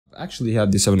Actually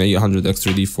had the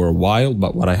 7800X3D for a while,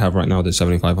 but what I have right now, the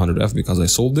 7500F, because I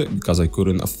sold it because I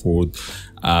couldn't afford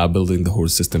building the whole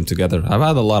system together. I've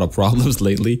had a lot of problems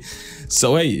lately.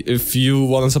 So hey, if you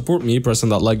want to support me, press on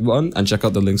that like button and check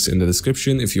out the links in the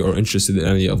description if you are interested in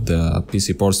any of the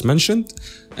PC parts mentioned.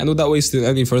 And without wasting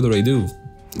any further ado,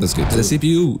 let's get to the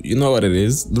CPU. You know what it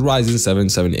is, the Ryzen 7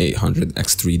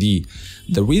 7800X3D.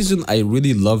 The reason I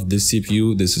really love this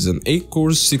CPU, this is an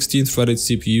 8-core 16-threaded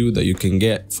CPU that you can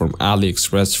get from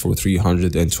AliExpress for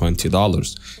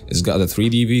 $320. It's got the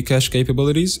 3D cache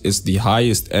capabilities, it's the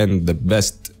highest and the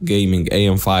best gaming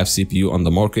AM5 CPU on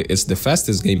the market, it's the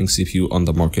fastest gaming CPU on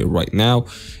the market right now.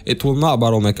 It will not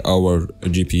bottleneck our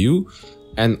GPU.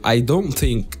 And I don't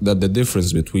think that the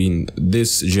difference between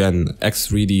this gen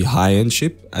X3D high-end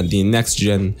chip and the next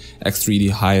gen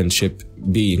X3D high-end chip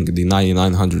being the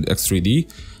 9900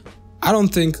 X3D, I don't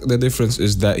think the difference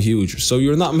is that huge. So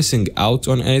you're not missing out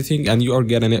on anything and you are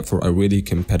getting it for a really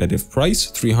competitive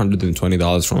price,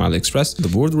 $320 from AliExpress. The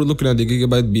board, we're looking at the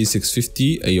Gigabyte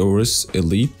B650 Aorus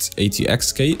Elite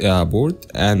ATX board,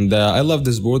 and I love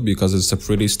this board because it's a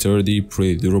pretty sturdy,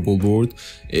 pretty durable board.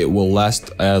 It will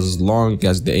last as long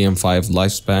as the AM5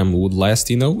 lifespan would last,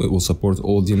 you know. It will support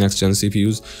all the next gen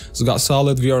CPUs. It's got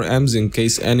solid VRMs in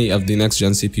case any of the next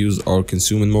gen CPUs are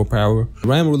consuming more power.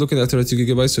 RAM, we're looking at 32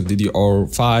 gigabytes of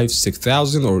DDR5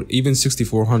 6000 or even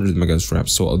 6400 megahertz RAM.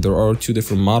 So there are two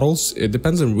different models. It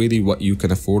depends on really what you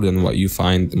can afford and what you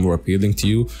find more appealing to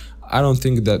you. I don't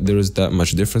think that there is that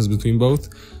much difference between both.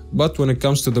 But when it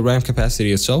comes to the RAM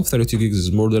capacity itself, 32 gigs is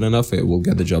more than enough. It will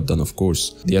get the job done, of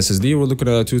course. The SSD, we're looking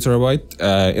at a 2TB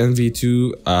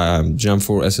NV2 Gen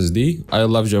 4 SSD. I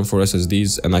love Gen 4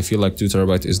 SSDs, and I feel like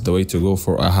 2TB is the way to go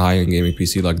for a high-end gaming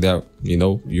PC like that. You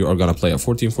know, you are gonna play at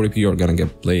 1440p, you're gonna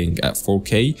get playing at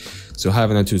 4K. So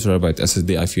having a 2TB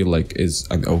SSD, I feel like is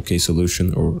an okay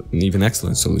solution, or an even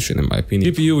excellent solution in my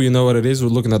opinion. GPU, you know what it is. We're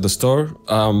looking at the Star.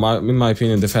 In my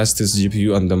opinion, the fastest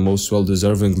GPU and the most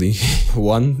well-deservingly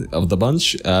one of the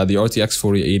bunch. The RTX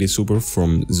 4080 Super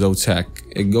from Zotac.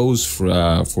 It goes for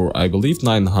I believe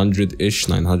 $900-ish,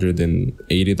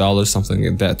 $980, something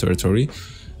in that territory.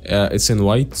 It's in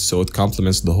white, so it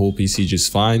complements the whole PC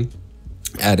just fine.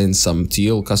 Add in some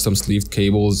teal custom sleeved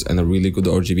cables and a really good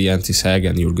RGB anti-sag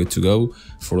and you're good to go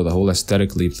for the whole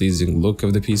aesthetically pleasing look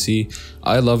of the PC.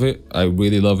 I love it. I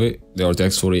really love it. The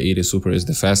RTX 4080 Super is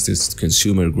the fastest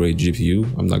consumer grade GPU.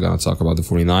 I'm not gonna talk about the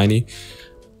 4090.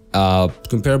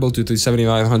 Comparable to the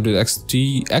 7900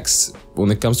 XTX,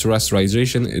 when it comes to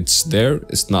rasterization, it's there.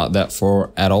 It's not that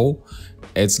far at all.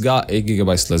 It's got 8 GB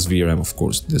less VRAM, of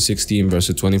course, the 16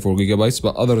 versus 24 GB,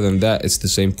 but other than that, it's the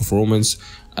same performance.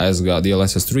 It's got the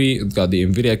DLSS3, it's got the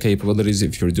Nvidia capabilities.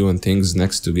 If you're doing things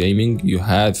next to gaming, you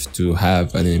have to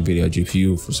have an Nvidia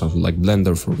GPU for something like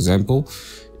Blender, for example.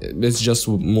 It's just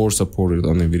more supported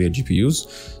on Nvidia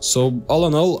GPUs. So all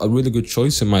in all, a really good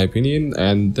choice in my opinion,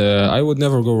 and I would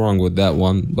never go wrong with that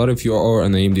one. But if you are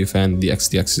an AMD fan, the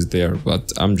XTX is there,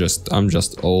 but I'm just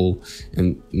all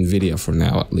in Nvidia for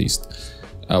now, at least.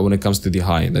 When it comes to the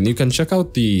high end, and you can check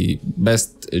out the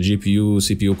best GPU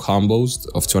CPU combos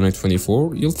of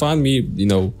 2024. You'll find me, you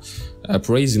know,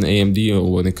 praising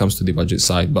AMD when it comes to the budget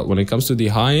side, but when it comes to the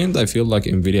high end, I feel like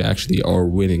Nvidia actually are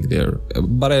winning there,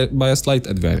 but by a slight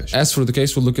advantage. As for the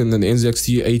case, we're looking at the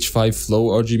NZXT H5 Flow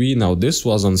RGB. Now this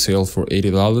was on sale for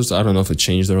 $80. I don't know if it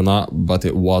changed or not, but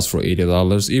it was for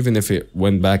 $80. Even if it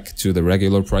went back to the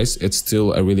regular price, it's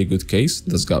still a really good case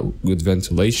that's got good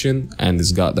ventilation and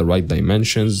it's got the right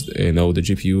dimensions. You know, the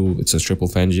GPU, it's a triple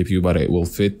fan GPU, but it will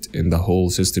fit in the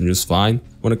whole system just fine.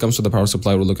 When it comes to the power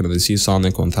supply, we're looking at the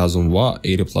Seasonic 1000 watt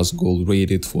 80 plus gold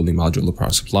rated fully modular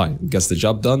power supply. It gets the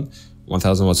job done.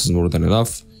 1000 watts is more than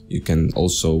enough. You can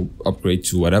also upgrade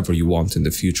to whatever you want in the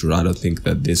future. I don't think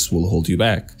that this will hold you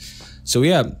back. So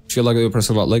yeah, if you like the video, press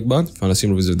the like button. If you want to see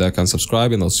more videos of that, can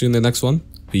subscribe, and I'll see you in the next one.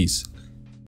 Peace.